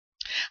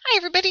Hi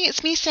everybody,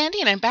 it's me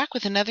Sandy and I'm back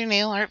with another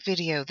nail art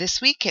video.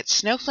 This week it's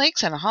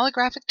snowflakes and a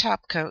holographic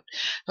top coat.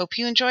 Hope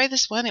you enjoy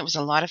this one. It was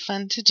a lot of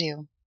fun to do.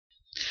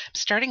 I'm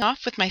starting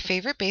off with my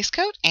favorite base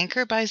coat,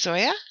 Anchor by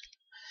Zoya.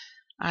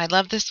 I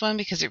love this one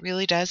because it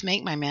really does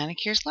make my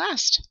manicures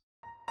last.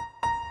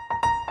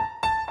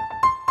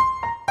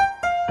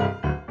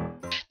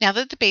 Now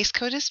that the base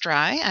coat is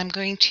dry, I'm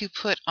going to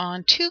put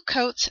on 2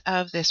 coats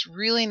of this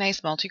really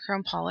nice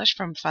multi-chrome polish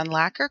from Fun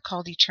Lacquer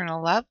called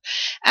Eternal Love.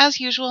 As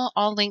usual,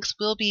 all links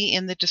will be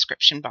in the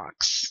description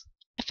box.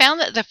 I found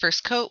that the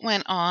first coat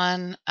went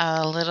on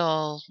a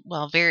little,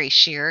 very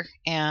sheer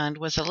and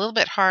was a little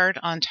bit hard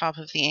on top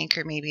of the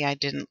anchor. Maybe I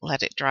didn't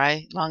let it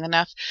dry long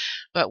enough.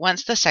 But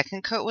once the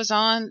second coat was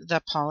on,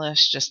 the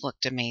polish just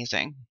looked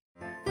amazing.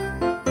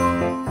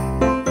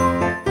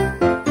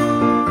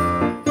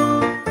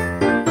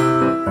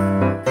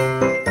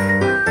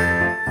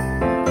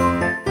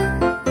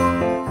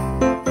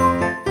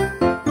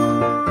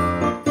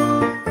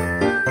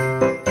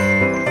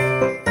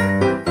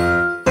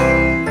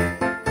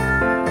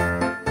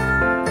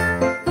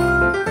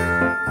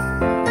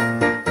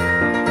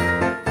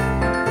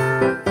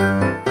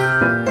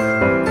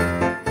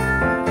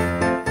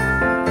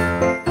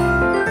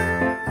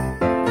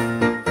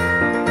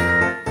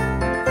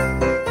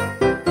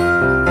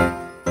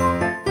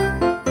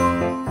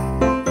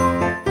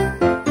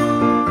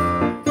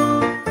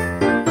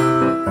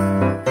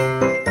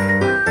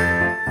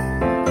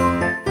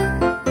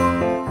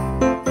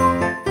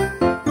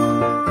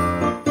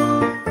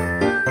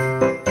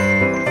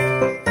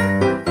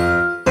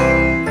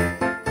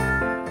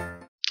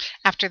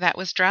 After that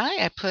was dry,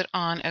 I put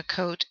on a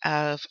coat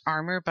of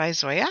Armor by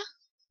Zoya.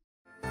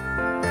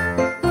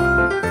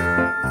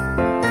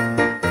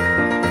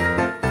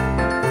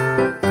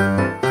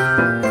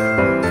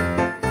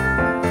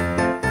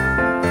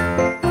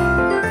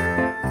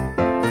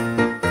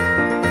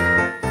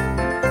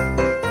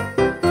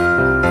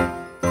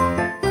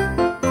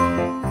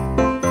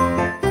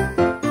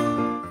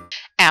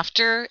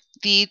 After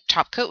the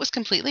top coat was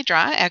completely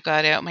dry, I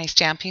got out my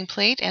stamping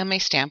plate and my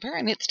stamper,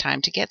 and it's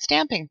time to get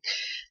stamping.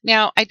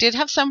 Now, I did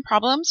have some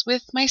problems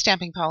with my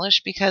stamping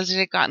polish because it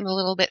had gotten a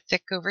little bit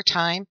thick over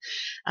time.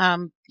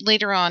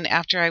 Later on,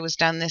 after I was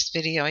done this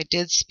video, I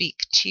did speak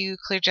to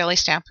Clear Jelly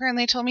Stamper, and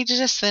they told me to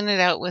just thin it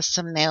out with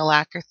some nail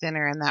lacquer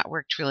thinner, and that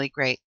worked really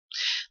great.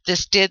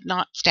 This did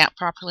not stamp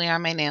properly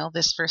on my nail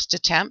this first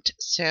attempt,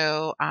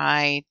 so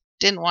I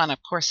didn't want to,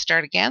 of course,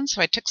 start again.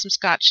 So I took some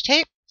Scotch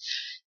tape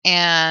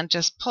and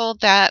just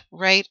pulled that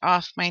right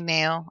off my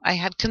nail. I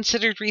had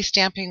considered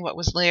restamping what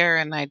was there,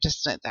 and I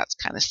just said that's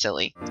kind of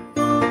silly.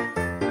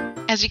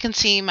 As you can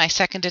see, my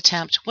second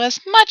attempt was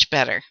much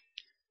better.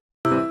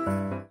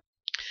 I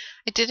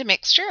did a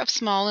mixture of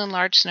small and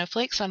large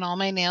snowflakes on all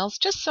my nails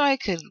just so I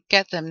could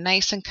get them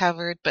nice and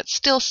covered, but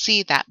still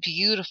see that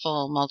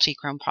beautiful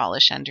multi-chrome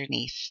polish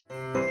underneath.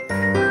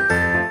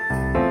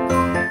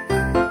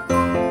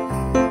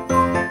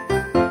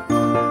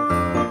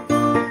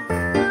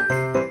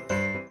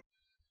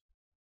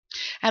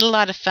 I had a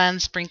lot of fun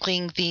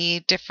sprinkling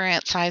the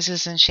different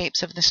sizes and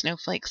shapes of the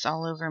snowflakes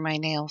all over my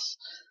nails.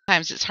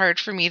 Sometimes it's hard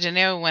for me to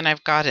know when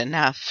I've got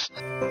enough.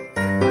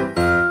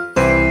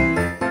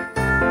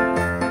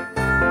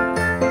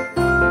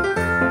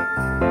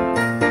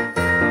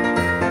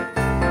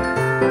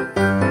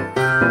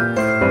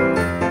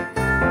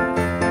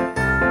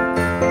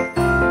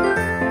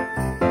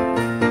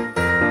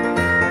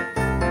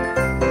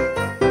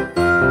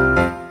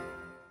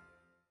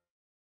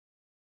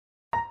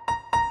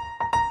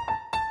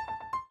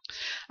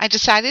 I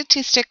decided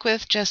to stick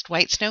with just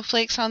white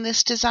snowflakes on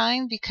this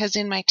design because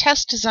in my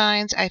test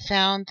designs I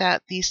found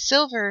that the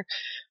silver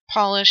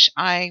polish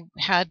I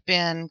had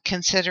been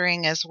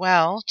considering as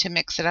well to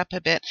mix it up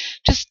a bit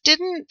just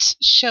didn't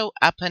show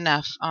up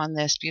enough on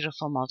this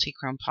beautiful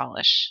multi-chrome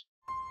polish.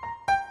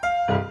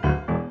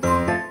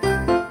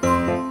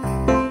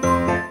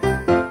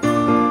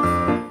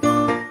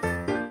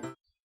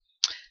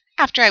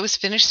 After I was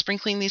finished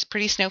sprinkling these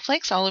pretty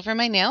snowflakes all over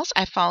my nails,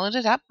 I followed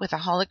it up with a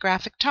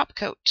holographic top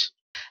coat.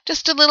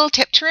 Just a little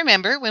tip to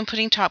remember when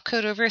putting top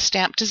coat over a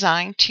stamped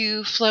design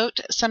to float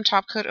some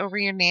top coat over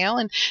your nail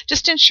and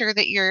just ensure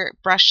that your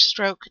brush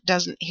stroke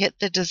doesn't hit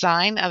the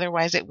design,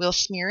 otherwise it will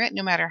smear it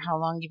no matter how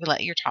long you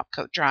let your top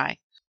coat dry.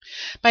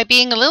 By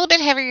being a little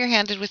bit heavier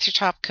handed with your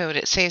top coat,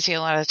 it saves you a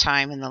lot of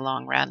time in the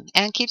long run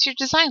and keeps your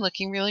design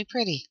looking really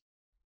pretty.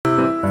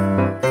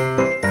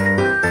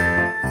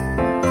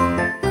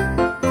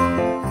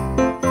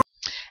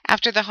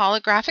 After the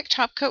holographic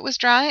top coat was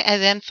dry, I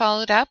then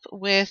followed up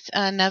with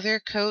another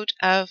coat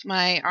of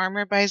my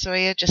Armor by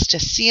Zoya just to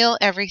seal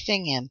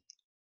everything in.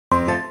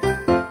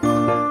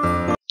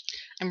 I'm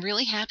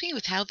really happy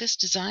with how this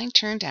design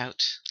turned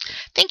out.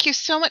 Thank you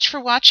so much for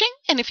watching,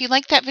 and if you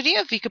liked that video,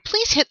 if you could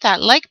please hit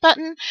that like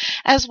button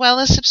as well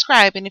as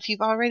subscribe. And if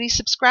you've already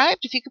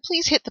subscribed, if you could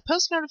please hit the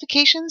post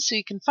notifications so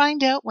you can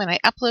find out when I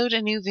upload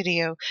a new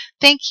video.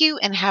 Thank you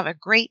and have a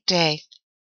great day.